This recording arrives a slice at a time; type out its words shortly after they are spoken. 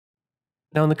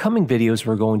Now, in the coming videos,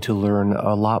 we're going to learn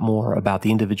a lot more about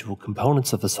the individual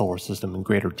components of the solar system in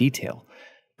greater detail.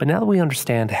 But now that we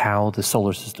understand how the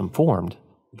solar system formed,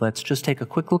 let's just take a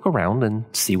quick look around and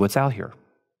see what's out here.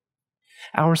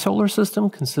 Our solar system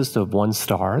consists of one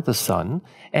star, the Sun,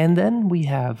 and then we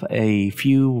have a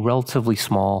few relatively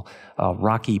small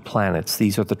rocky planets.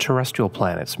 These are the terrestrial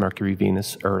planets, Mercury,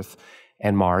 Venus, Earth,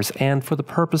 and Mars. And for the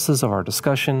purposes of our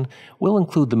discussion, we'll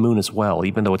include the Moon as well,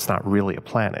 even though it's not really a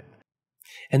planet.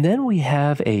 And then we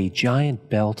have a giant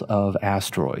belt of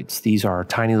asteroids. These are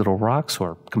tiny little rocks,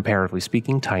 or comparatively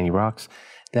speaking, tiny rocks,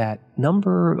 that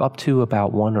number up to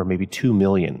about 1 or maybe 2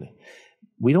 million.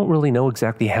 We don't really know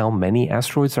exactly how many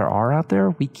asteroids there are out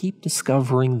there. We keep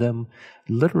discovering them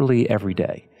literally every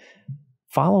day.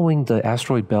 Following the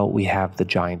asteroid belt, we have the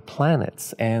giant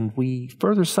planets, and we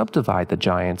further subdivide the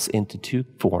giants into two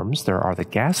forms. There are the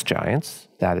gas giants,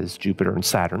 that is Jupiter and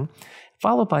Saturn,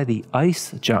 followed by the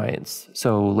ice giants.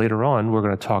 So later on, we're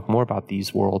going to talk more about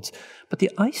these worlds. But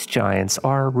the ice giants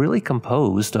are really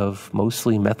composed of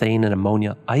mostly methane and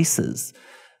ammonia ices.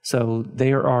 So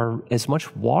they are as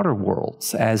much water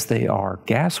worlds as they are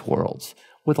gas worlds,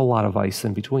 with a lot of ice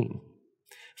in between.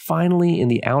 Finally, in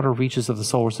the outer reaches of the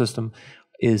solar system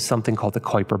is something called the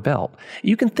Kuiper Belt.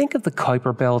 You can think of the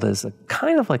Kuiper Belt as a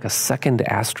kind of like a second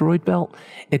asteroid belt,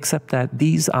 except that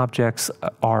these objects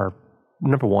are,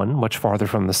 number one, much farther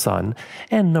from the Sun,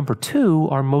 and number two,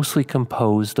 are mostly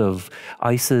composed of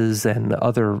ices and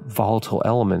other volatile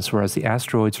elements, whereas the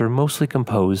asteroids are mostly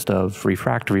composed of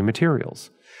refractory materials.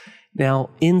 Now,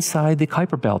 inside the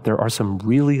Kuiper Belt, there are some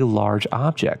really large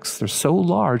objects. They're so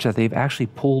large that they've actually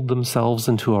pulled themselves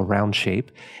into a round shape,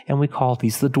 and we call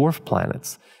these the dwarf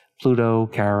planets: Pluto,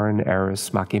 Charon,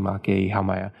 Eris, Makemake,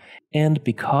 Haumea. And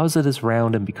because it is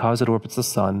round and because it orbits the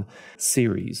Sun,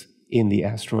 Ceres in the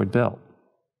asteroid belt.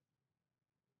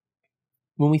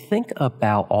 When we think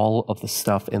about all of the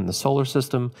stuff in the solar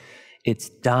system, it's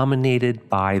dominated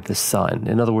by the Sun.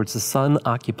 In other words, the Sun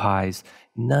occupies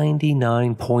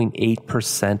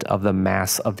 99.8% of the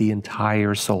mass of the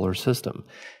entire solar system.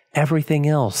 Everything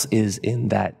else is in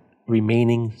that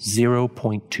remaining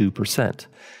 0.2%.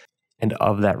 And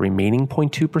of that remaining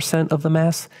 0.2% of the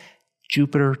mass,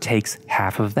 Jupiter takes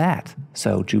half of that.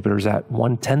 So Jupiter's at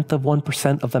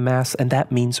 0.1% of the mass, and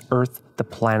that means Earth, the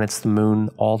planets, the Moon,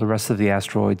 all the rest of the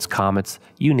asteroids, comets,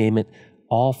 you name it,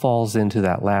 all falls into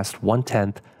that last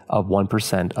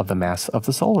 0.1% of the mass of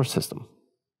the solar system.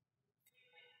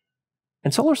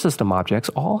 And solar system objects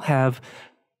all have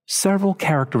several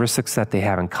characteristics that they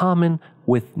have in common,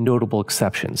 with notable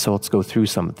exceptions. So let's go through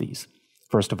some of these.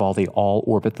 First of all, they all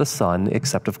orbit the Sun,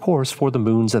 except of course for the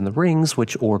moons and the rings,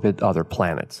 which orbit other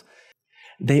planets.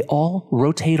 They all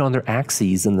rotate on their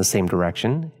axes in the same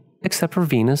direction, except for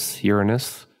Venus,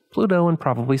 Uranus, Pluto, and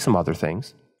probably some other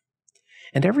things.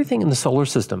 And everything in the solar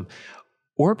system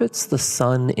orbits the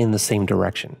Sun in the same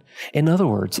direction. In other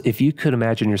words, if you could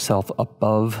imagine yourself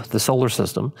above the solar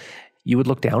system, you would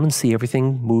look down and see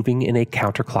everything moving in a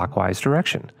counterclockwise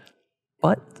direction.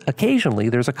 But occasionally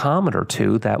there's a comet or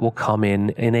two that will come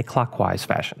in a clockwise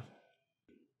fashion.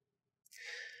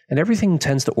 And everything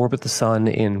tends to orbit the Sun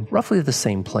in roughly the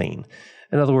same plane.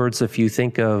 In other words, if you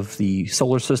think of the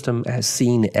solar system as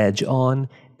seen edge on,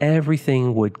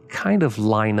 everything would kind of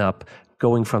line up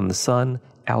going from the Sun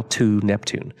out to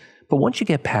Neptune. But once you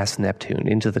get past Neptune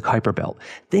into the Kuiper Belt,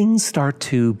 things start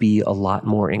to be a lot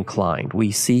more inclined.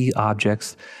 We see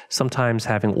objects sometimes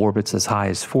having orbits as high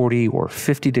as 40 or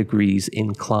 50 degrees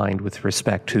inclined with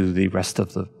respect to the rest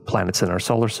of the planets in our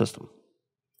solar system.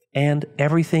 And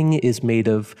everything is made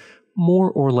of more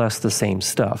or less the same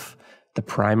stuff. The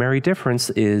primary difference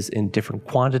is in different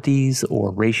quantities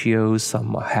or ratios.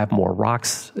 Some have more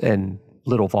rocks and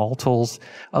little volatiles.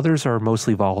 Others are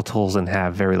mostly volatiles and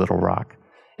have very little rock.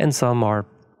 And some are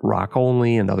rock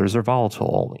only and others are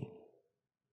volatile only.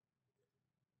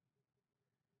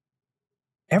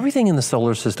 Everything in the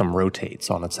solar system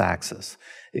rotates on its axis.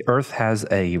 The Earth has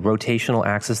a rotational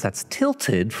axis that's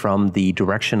tilted from the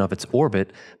direction of its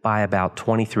orbit by about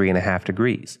 23.5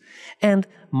 degrees. And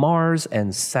Mars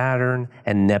and Saturn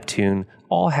and Neptune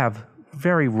all have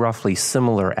very roughly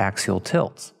similar axial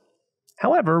tilts.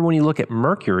 However, when you look at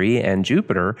Mercury and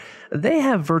Jupiter, they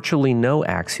have virtually no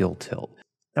axial tilt.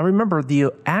 Now remember,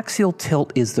 the axial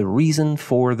tilt is the reason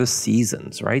for the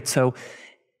seasons, right? So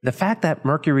the fact that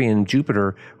Mercury and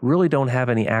Jupiter really don't have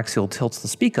any axial tilts to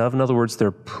speak of, in other words,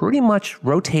 they're pretty much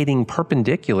rotating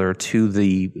perpendicular to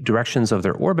the directions of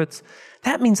their orbits,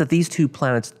 that means that these two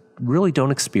planets really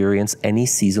don't experience any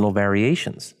seasonal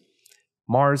variations.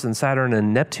 Mars and Saturn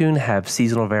and Neptune have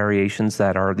seasonal variations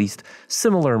that are at least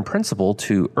similar in principle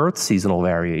to Earth's seasonal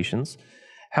variations.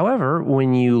 However,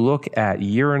 when you look at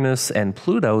Uranus and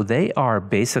Pluto, they are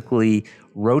basically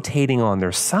rotating on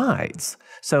their sides.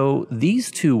 So these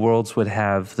two worlds would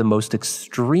have the most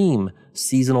extreme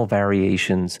seasonal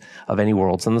variations of any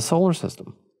worlds in the solar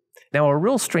system. Now, a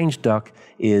real strange duck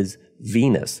is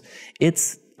Venus.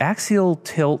 Its axial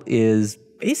tilt is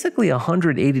basically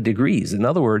 180 degrees. In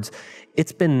other words,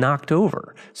 it's been knocked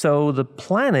over. So the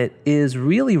planet is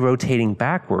really rotating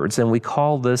backwards, and we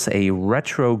call this a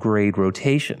retrograde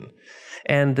rotation.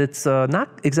 And it's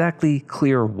not exactly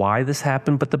clear why this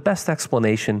happened, but the best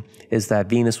explanation is that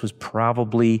Venus was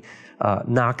probably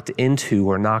knocked into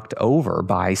or knocked over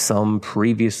by some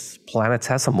previous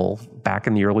planetesimal back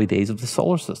in the early days of the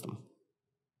solar system.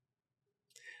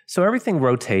 So everything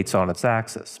rotates on its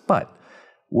axis, but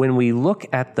when we look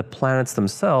at the planets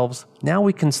themselves, now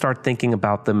we can start thinking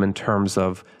about them in terms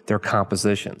of their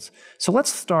compositions. So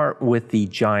let's start with the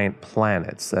giant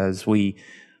planets. As we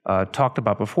talked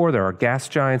about before, there are gas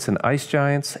giants and ice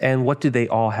giants, and what do they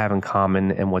all have in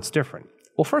common and what's different?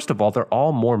 Well, first of all, they're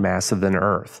all more massive than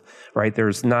Earth, right?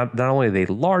 There's not only are they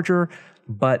larger,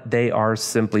 but they are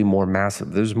simply more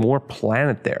massive. There's more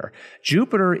planet there.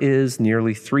 Jupiter is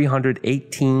nearly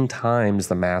 318 times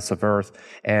the mass of Earth,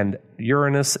 and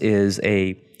Uranus is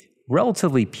a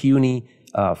relatively puny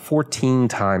 14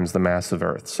 times the mass of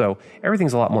Earth. So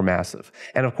everything's a lot more massive.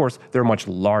 And of course, they're much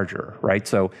larger, right?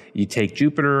 So you take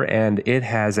Jupiter, and it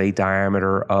has a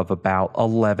diameter of about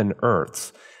 11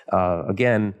 Earths.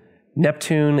 Again,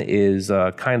 Neptune is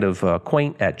kind of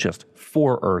quaint at just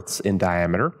 4 Earths in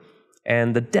diameter.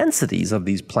 And the densities of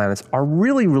these planets are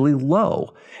really, really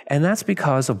low. And that's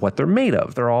because of what they're made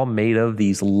of. They're all made of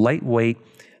these lightweight,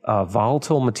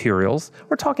 volatile materials.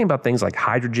 We're talking about things like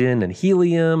hydrogen and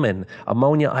helium and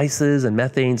ammonia ices and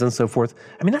methanes and so forth.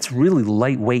 I mean, that's really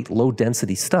lightweight,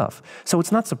 low-density stuff. So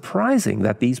it's not surprising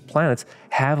that these planets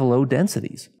have low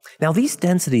densities. Now, these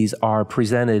densities are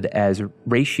presented as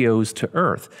ratios to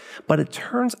Earth, but it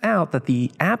turns out that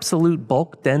the absolute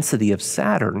bulk density of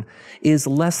Saturn is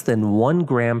less than 1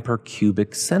 gram per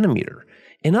cubic centimeter.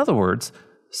 In other words,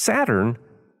 Saturn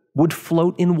would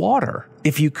float in water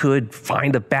if you could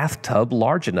find a bathtub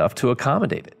large enough to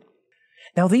accommodate it.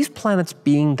 Now, these planets,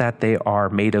 being that they are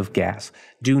made of gas,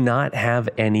 do not have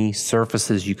any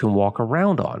surfaces you can walk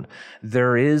around on.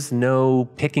 There is no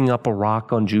picking up a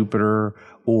rock on Jupiter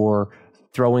or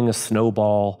throwing a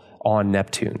snowball on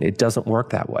Neptune. It doesn't work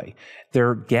that way.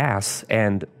 They're gas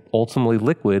and ultimately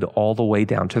liquid all the way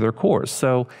down to their cores,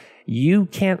 so you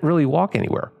can't really walk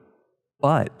anywhere.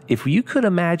 But if you could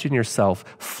imagine yourself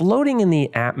floating in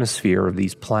the atmosphere of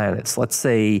these planets, let's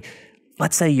say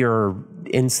you're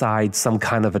inside some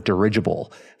kind of a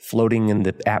dirigible floating in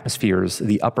the atmospheres,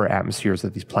 the upper atmospheres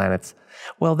of these planets,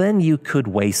 well, then you could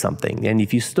weigh something. And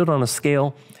if you stood on a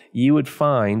scale, you would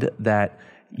find that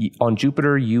on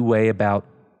Jupiter, you weigh about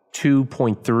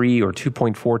 2.3 or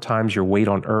 2.4 times your weight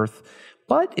on Earth.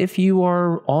 But if you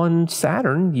are on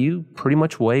Saturn, you pretty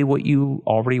much weigh what you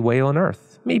already weigh on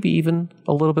Earth, maybe even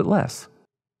a little bit less.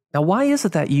 Now, why is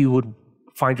it that you would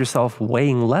find yourself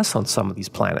weighing less on some of these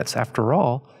planets? After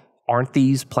all, aren't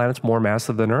these planets more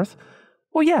massive than Earth?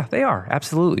 Well, yeah, they are.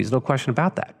 Absolutely. There's no question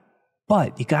about that.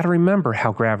 But you got to remember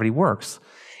how gravity works.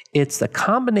 It's a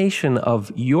combination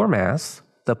of your mass,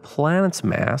 the planet's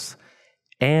mass,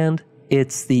 and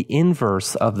it's the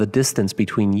inverse of the distance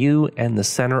between you and the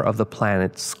center of the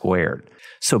planet squared.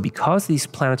 So because these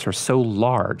planets are so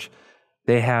large,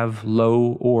 they have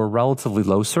low or relatively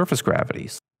low surface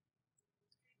gravities.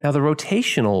 Now, the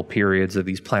rotational periods of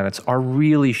these planets are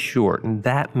really short, and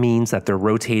that means that they're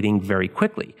rotating very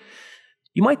quickly.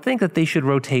 You might think that they should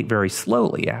rotate very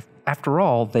slowly. After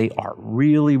all, they are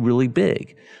really, really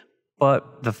big.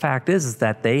 But the fact is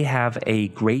that they have a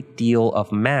great deal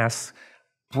of mass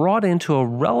brought into a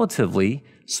relatively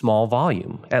small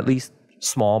volume, at least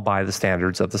small by the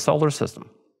standards of the solar system.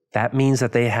 That means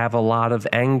that they have a lot of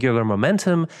angular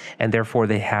momentum, and therefore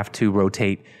they have to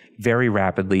rotate very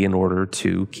rapidly in order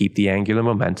to keep the angular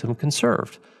momentum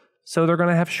conserved. So they're going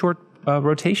to have short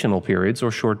rotational periods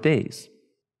or short days.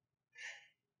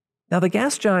 Now, the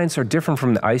gas giants are different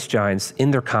from the ice giants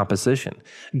in their composition.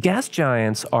 Gas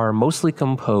giants are mostly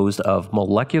composed of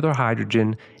molecular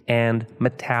hydrogen and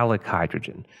metallic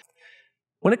hydrogen.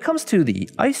 When it comes to the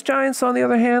ice giants, on the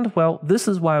other hand, well, this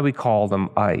is why we call them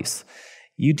ice.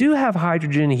 You do have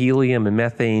hydrogen, helium, and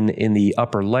methane in the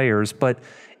upper layers, but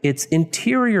its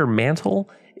interior mantle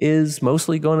is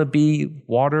mostly going to be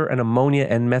water and ammonia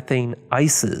and methane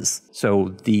ices.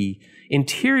 So the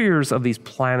interiors of these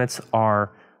planets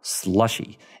are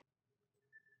slushy.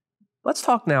 Let's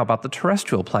talk now about the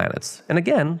terrestrial planets. And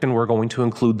again, we're going to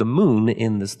include the moon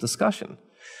in this discussion.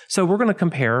 So we're going to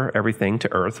compare everything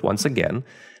to Earth once again,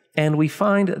 and we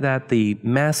find that the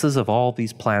masses of all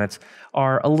these planets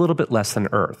are a little bit less than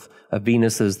Earth.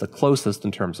 Venus is the closest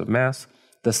in terms of mass.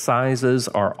 The sizes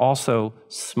are also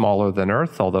smaller than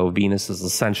Earth, although Venus is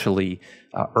essentially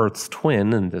Earth's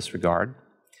twin in this regard.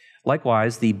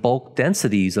 Likewise, the bulk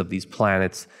densities of these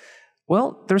planets,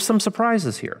 well, there's some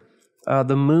surprises here.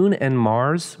 The Moon and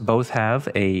Mars both have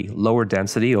a lower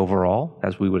density overall,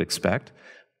 as we would expect.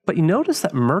 But you notice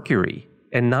that Mercury,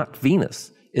 and not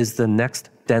Venus, is the next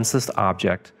densest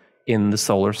object in the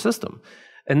solar system.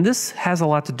 And this has a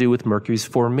lot to do with Mercury's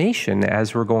formation,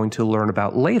 as we're going to learn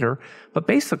about later. But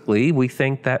basically, we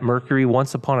think that Mercury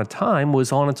once upon a time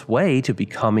was on its way to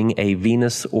becoming a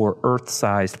Venus or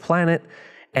Earth-sized planet,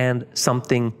 and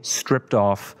something stripped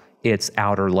off its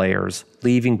outer layers,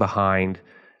 leaving behind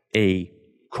a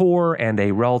core and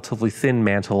a relatively thin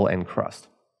mantle and crust.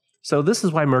 So this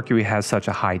is why Mercury has such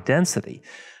a high density.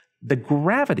 The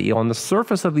gravity on the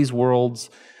surface of these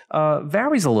worlds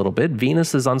varies a little bit.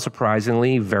 Venus is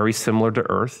unsurprisingly very similar to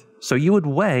Earth. So you would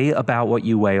weigh about what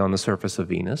you weigh on the surface of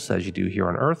Venus, as you do here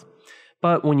on Earth.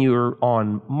 But when you're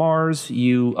on Mars,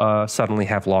 you suddenly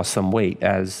have lost some weight,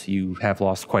 as you have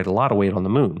lost quite a lot of weight on the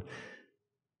Moon.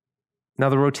 Now,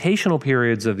 the rotational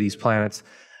periods of these planets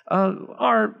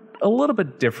are a little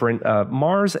bit different.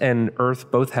 Mars and Earth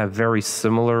both have very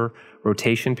similar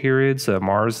rotation periods.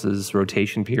 Mars's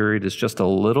rotation period is just a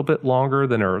little bit longer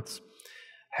than Earth's.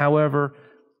 However,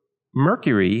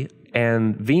 Mercury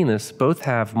and Venus both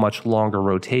have much longer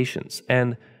rotations,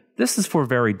 and this is for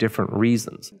very different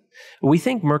reasons. We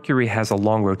think Mercury has a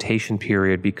long rotation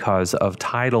period because of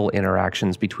tidal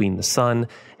interactions between the Sun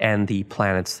and the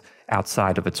planets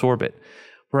outside of its orbit,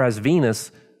 whereas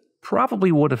Venus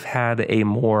probably would have had a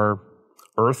more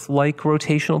Earth-like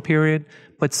rotational period,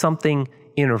 but something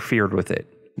interfered with it,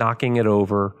 knocking it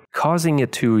over, causing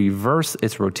it to reverse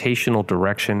its rotational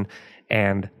direction,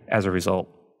 and as a result,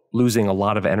 losing a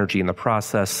lot of energy in the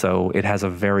process, so it has a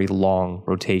very long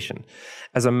rotation.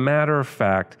 As a matter of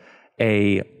fact,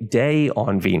 a day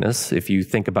on Venus, if you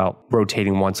think about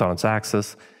rotating once on its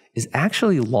axis, is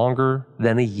actually longer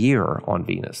than a year on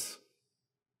Venus.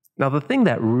 Now, the thing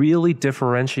that really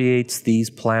differentiates these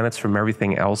planets from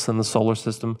everything else in the solar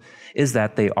system is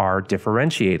that they are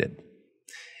differentiated.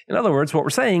 In other words, what we're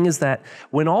saying is that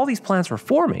when all these planets were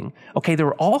forming, okay, there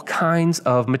were all kinds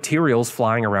of materials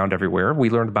flying around everywhere. We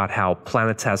learned about how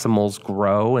planetesimals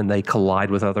grow and they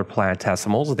collide with other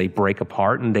planetesimals. They break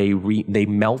apart and they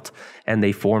melt and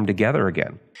they form together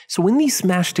again. So when these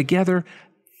smash together,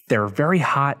 they're very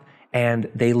hot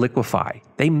and they liquefy.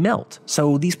 They melt.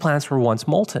 So these planets were once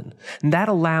molten. And that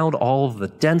allowed all of the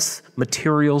dense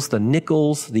materials, the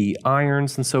nickels, the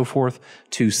irons, and so forth,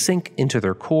 to sink into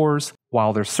their cores,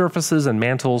 while their surfaces and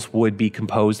mantles would be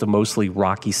composed of mostly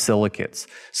rocky silicates.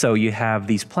 So you have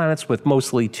these planets with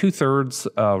mostly two-thirds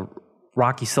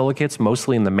rocky silicates,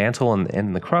 mostly in the mantle and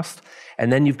in the crust.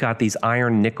 And then you've got these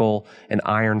iron, nickel, and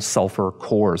iron sulfur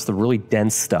cores, the really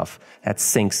dense stuff that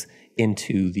sinks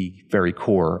into the very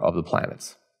core of the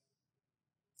planets.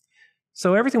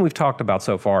 So everything we've talked about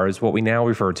so far is what we now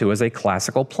refer to as a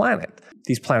classical planet.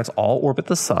 These planets all orbit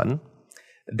the sun.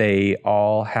 They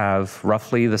all have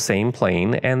roughly the same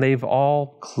plane, and they've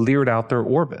all cleared out their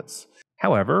orbits.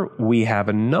 However, we have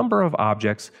a number of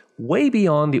objects way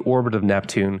beyond the orbit of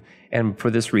Neptune, and for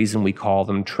this reason we call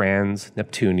them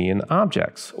trans-Neptunian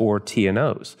objects, or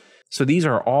TNOs. So these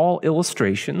are all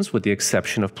illustrations with the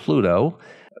exception of Pluto.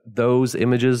 Those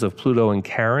images of Pluto and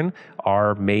Charon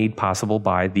are made possible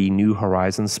by the New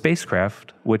Horizons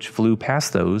spacecraft, which flew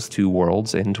past those two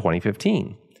worlds in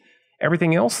 2015.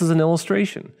 Everything else is an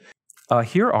illustration.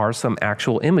 Here are some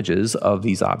actual images of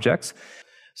these objects.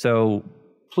 So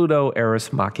Pluto, Eris,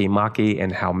 Makemake,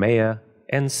 and Haumea,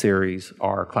 and Ceres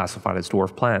are classified as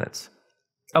dwarf planets.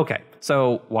 Okay,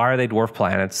 so why are they dwarf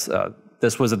planets?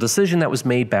 This was a decision that was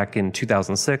made back in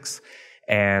 2006.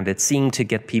 And it seemed to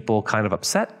get people kind of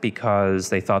upset because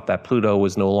they thought that Pluto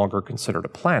was no longer considered a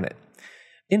planet.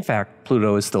 In fact,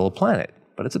 Pluto is still a planet,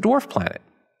 but it's a dwarf planet.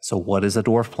 So what is a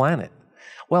dwarf planet?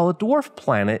 Well, a dwarf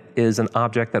planet is an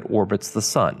object that orbits the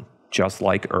sun, just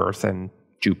like Earth and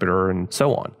Jupiter and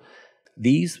so on.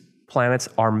 These planets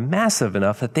are massive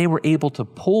enough that they were able to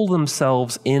pull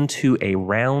themselves into a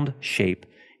round shape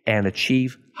and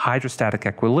achieve hydrostatic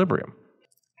equilibrium.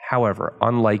 However,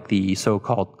 unlike the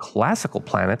so-called classical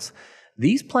planets,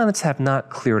 these planets have not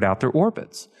cleared out their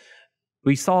orbits.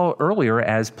 We saw earlier,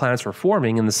 as planets were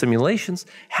forming in the simulations,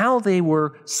 how they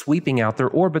were sweeping out their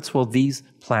orbits, while these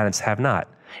planets have not.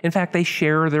 In fact, they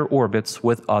share their orbits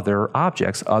with other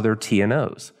objects, other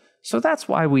TNOs. So that's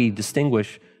why we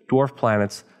distinguish dwarf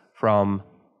planets from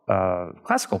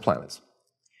classical planets.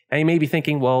 And you may be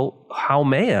thinking, well,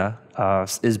 Haumea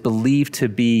is believed to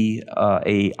be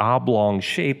a oblong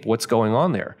shape. What's going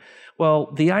on there?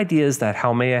 Well, the idea is that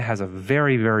Haumea has a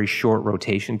very, very short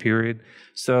rotation period.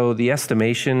 So the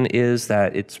estimation is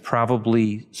that it's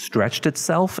probably stretched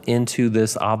itself into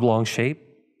this oblong shape,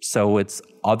 so it's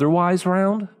otherwise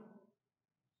round.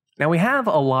 Now, we have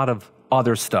a lot of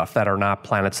other stuff that are not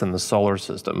planets in the solar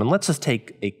system, and let's just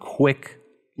take a quick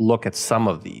look at some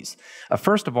of these.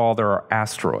 First of all, there are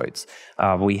asteroids.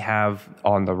 We have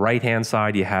on the right-hand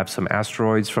side, you have some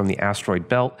asteroids from the asteroid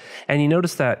belt, and you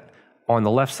notice that on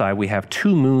the left side, we have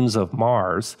 2 moons of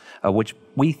Mars, which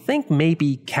we think may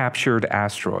be captured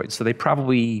asteroids. So they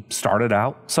probably started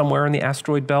out somewhere in the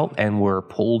asteroid belt and were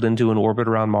pulled into an orbit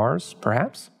around Mars,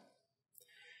 perhaps.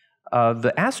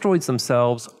 The asteroids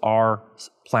themselves are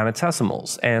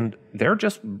planetesimals, and they're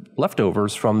just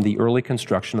leftovers from the early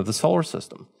construction of the solar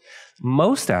system.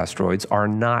 Most asteroids are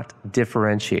not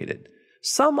differentiated.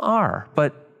 Some are,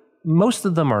 but most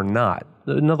of them are not.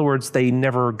 In other words, they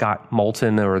never got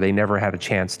molten, or they never had a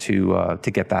chance to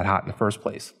get that hot in the first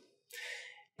place.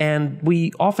 And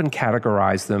we often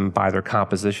categorize them by their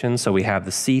composition. So we have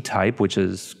the C-type, which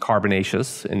is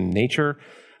carbonaceous in nature,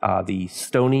 the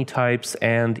stony types,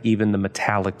 and even the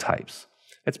metallic types.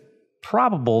 It's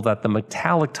probable that the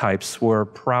metallic types were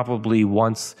probably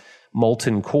once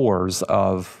molten cores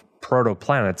of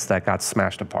protoplanets that got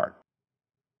smashed apart.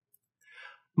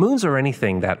 Moons are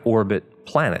anything that orbit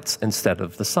planets instead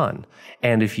of the sun.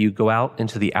 And if you go out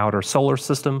into the outer solar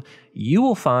system, you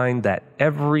will find that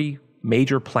every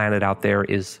major planet out there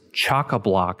is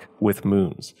chock-a-block with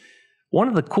moons. One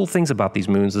of the cool things about these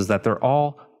moons is that they're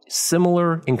all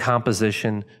similar in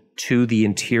composition to the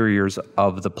interiors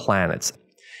of the planets.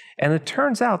 And it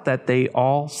turns out that they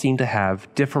all seem to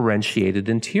have differentiated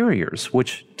interiors,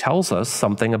 which tells us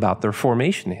something about their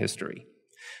formation history.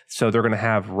 So they're going to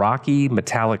have rocky,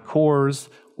 metallic cores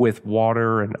with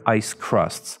water and ice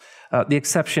crusts. The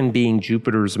exception being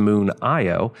Jupiter's moon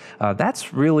Io.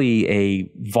 That's really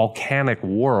a volcanic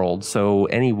world, so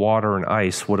any water and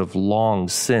ice would have long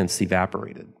since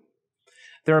evaporated.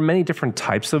 There are many different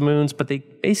types of moons, but they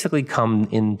basically come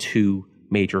in 2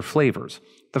 major flavors.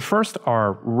 The first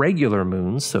are regular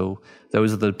moons, so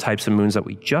those are the types of moons that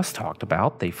we just talked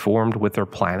about. They formed with their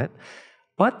planet.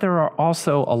 But there are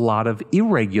also a lot of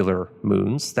irregular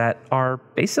moons that are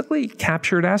basically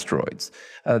captured asteroids.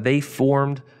 They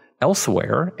formed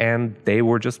elsewhere, and they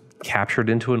were just captured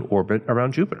into an orbit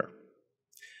around Jupiter.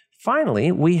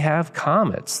 Finally, we have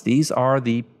comets. These are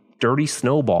the dirty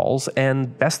snowballs,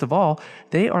 and best of all,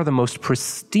 they are the most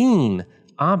pristine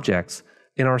objects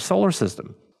in our solar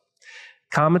system.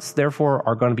 Comets, therefore,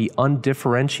 are going to be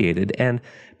undifferentiated, and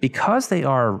because they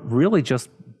are really just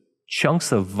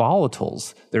chunks of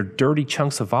volatiles, they're dirty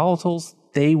chunks of volatiles,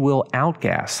 they will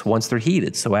outgas once they're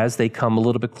heated. So as they come a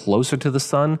little bit closer to the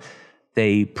sun,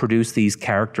 they produce these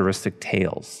characteristic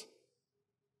tails.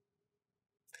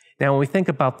 Now, when we think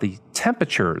about the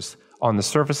temperatures on the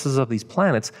surfaces of these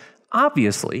planets,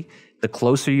 obviously, the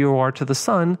closer you are to the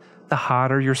sun, the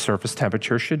hotter your surface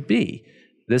temperature should be.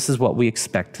 This is what we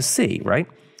expect to see, right?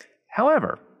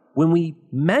 However, when we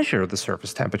measure the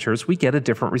surface temperatures, we get a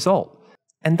different result.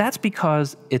 And that's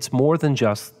because it's more than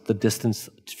just the distance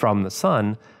from the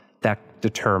sun that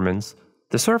determines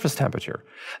the surface temperature.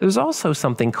 There's also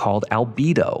something called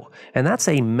albedo, and that's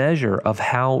a measure of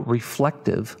how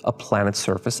reflective a planet's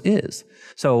surface is.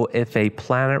 So if a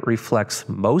planet reflects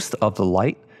most of the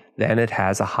light, then it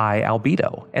has a high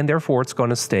albedo, and therefore it's going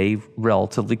to stay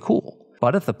relatively cool.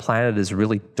 But if the planet is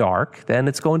really dark, then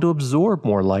it's going to absorb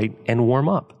more light and warm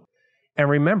up. And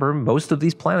remember, most of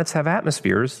these planets have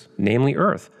atmospheres, namely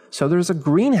Earth. So there's a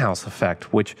greenhouse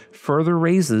effect, which further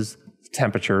raises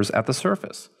temperatures at the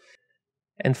surface.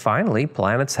 And finally,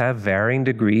 planets have varying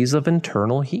degrees of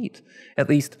internal heat. At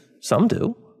least some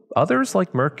do. Others,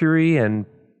 like Mercury and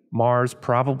Mars,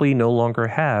 probably no longer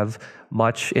have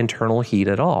much internal heat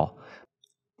at all.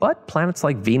 But planets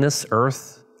like Venus,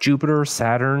 Earth, Jupiter,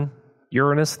 Saturn,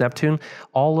 Uranus, Neptune,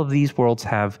 all of these worlds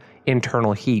have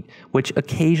internal heat, which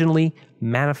occasionally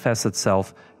manifests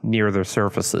itself near their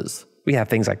surfaces. We have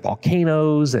things like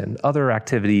volcanoes and other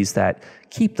activities that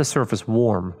keep the surface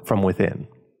warm from within.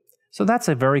 So that's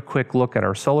a very quick look at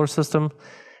our solar system.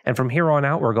 And from here on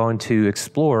out, we're going to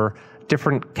explore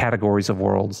different categories of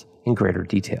worlds in greater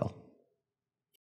detail.